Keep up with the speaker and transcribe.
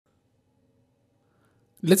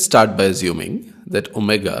Let's start by assuming that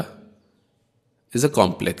omega is a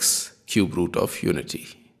complex cube root of unity.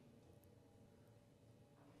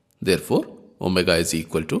 Therefore, omega is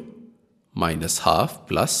equal to minus half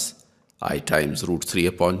plus I times root 3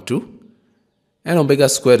 upon 2, and omega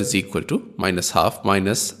square is equal to minus half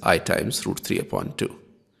minus I times root 3 upon 2.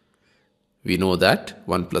 We know that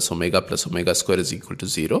 1 plus omega square is equal to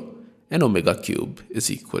 0 and omega cube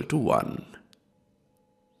is equal to 1.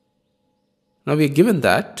 Now we are given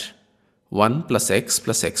that 1 plus x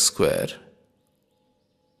square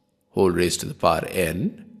whole raised to the power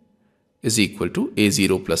n is equal to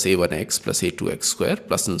a0 plus a1x plus a2x square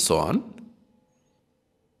plus and so on.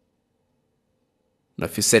 Now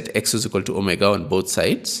if we set x is equal to omega on both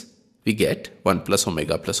sides, we get 1 plus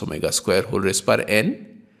omega square whole raised to the power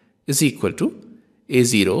n is equal to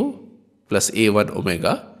a0 plus a1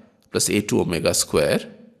 omega plus a2 omega square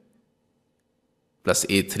plus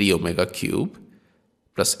a3 omega cube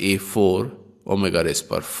plus a4 omega raised to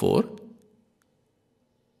the power 4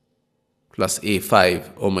 plus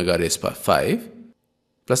a5 omega raised to the power 5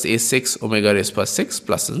 plus a6 omega raised to the power 6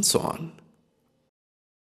 plus and so on.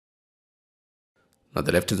 Now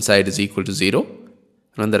the left hand side is equal to 0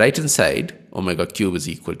 and on the right hand side omega cube is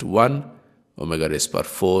equal to 1, omega raised to the power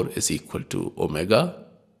 4 is equal to omega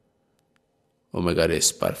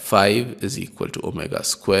raised to the power 5 is equal to omega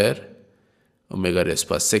square, omega raised to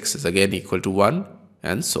the power 6 is again equal to 1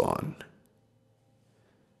 and so on.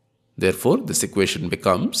 Therefore, this equation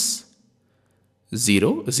becomes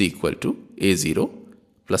 0 is equal to a0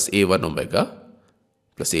 plus a1 omega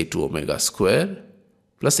plus a2 omega square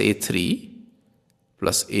plus a3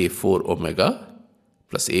 plus a4 omega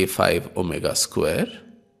plus a5 omega square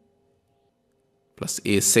plus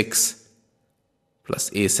a6 plus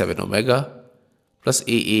a7 omega plus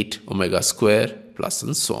a8 omega square plus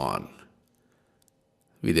and so on.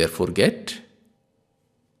 We therefore get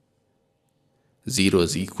 0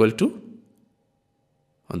 is equal to,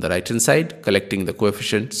 on the right hand side, collecting the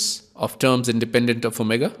coefficients of terms independent of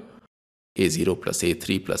omega, a0 plus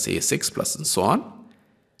a3 plus a6 plus and so on,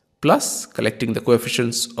 plus collecting the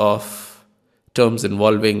coefficients of terms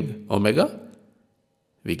involving omega,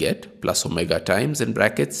 we get plus omega times in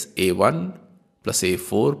brackets a1 plus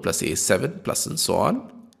a4 plus a7 plus and so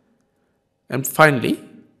on. And finally,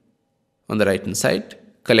 on the right hand side,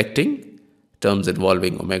 collecting terms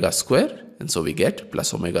involving omega square, and so we get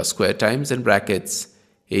plus omega square times in brackets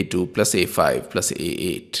a2 plus a5 plus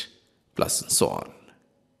a8 plus and so on.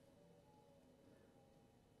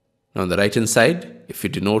 Now on the right hand side, if we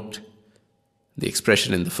denote the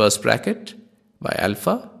expression in the first bracket by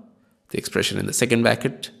alpha, the expression in the second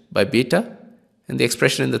bracket by beta, and the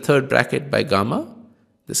expression in the third bracket by gamma,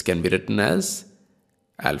 this can be written as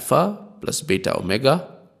alpha plus beta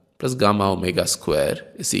omega plus gamma omega square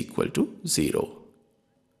is equal to 0.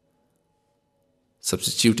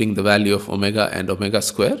 Substituting the value of omega and omega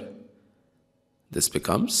square, this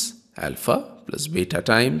becomes alpha plus beta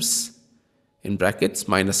times in brackets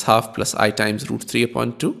minus half plus I times root 3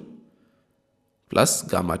 upon 2 plus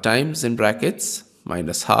gamma times in brackets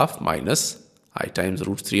minus half minus I times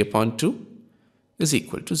root 3 upon 2 is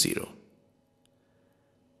equal to 0.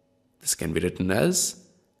 This can be written as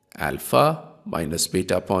alpha minus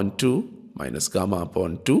beta upon 2 minus gamma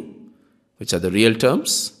upon 2, which are the real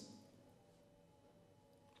terms,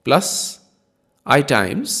 plus I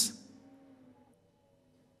times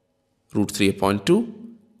root 3 upon 2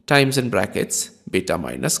 times in brackets beta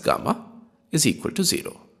minus gamma is equal to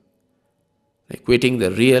 0. Equating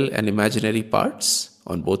the real and imaginary parts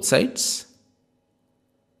on both sides,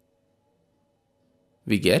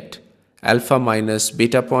 we get alpha minus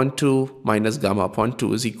beta upon 2 minus gamma upon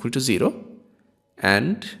 2 is equal to 0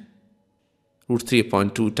 and root 3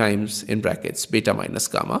 upon 2 times in brackets beta minus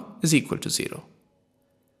gamma is equal to 0.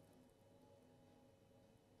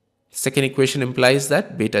 Second equation implies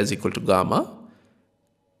that beta is equal to gamma.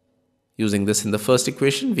 Using this in the first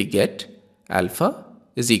equation, we get alpha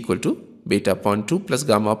is equal to beta upon 2 plus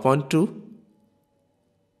gamma upon 2,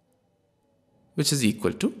 which is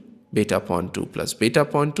equal to beta upon 2 plus beta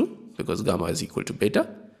upon 2, because gamma is equal to beta,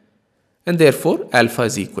 and therefore alpha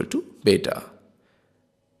is equal to beta.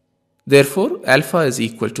 Therefore, alpha is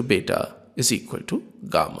equal to beta is equal to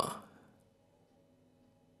gamma.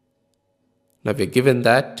 Now we are given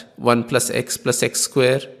that 1 plus x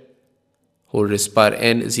square whole raised to the power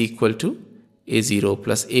n is equal to a0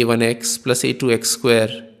 plus a1x plus a2x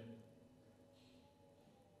square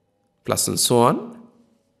plus and so on.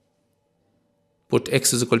 Put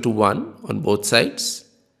x is equal to 1 on both sides.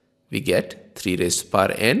 We get 3 raised to the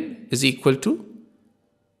power n is equal to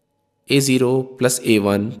a0 plus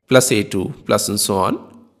a1 plus a2 plus and so on.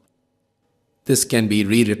 This can be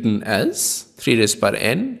rewritten as 3 raised power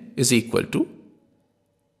n is equal to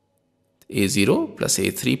a0 plus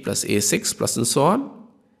a3 plus a6 plus and so on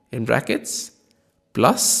in brackets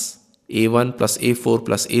plus a1 plus a4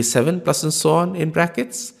 plus a7 plus and so on in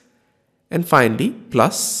brackets, and finally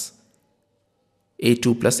plus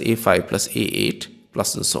a2 plus a5 plus a8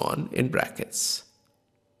 plus and so on in brackets.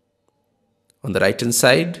 On the right hand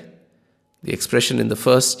side, the expression in the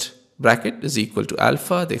first bracket is equal to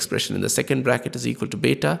alpha, the expression in the second bracket is equal to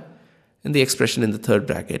beta, and the expression in the third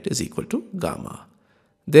bracket is equal to gamma.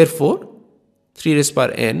 Therefore, 3 raised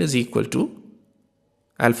power n is equal to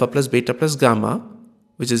alpha plus beta plus gamma,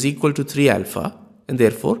 which is equal to 3 alpha, and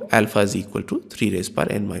therefore alpha is equal to 3 raised power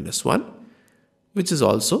n minus 1, which is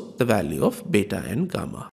also the value of beta and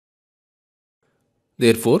gamma.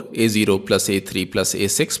 Therefore, a0 plus a3 plus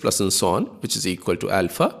a6 plus and so on, which is equal to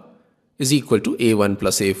alpha, is equal to a1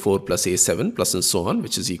 plus a4 plus a7 plus and so on,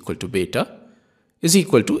 which is equal to beta, is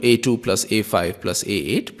equal to a2 plus a5 plus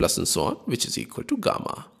a8 plus and so on, which is equal to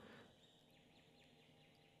gamma.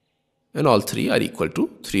 And all three are equal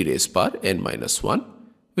to 3 raised power n minus 1,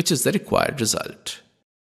 which is the required result.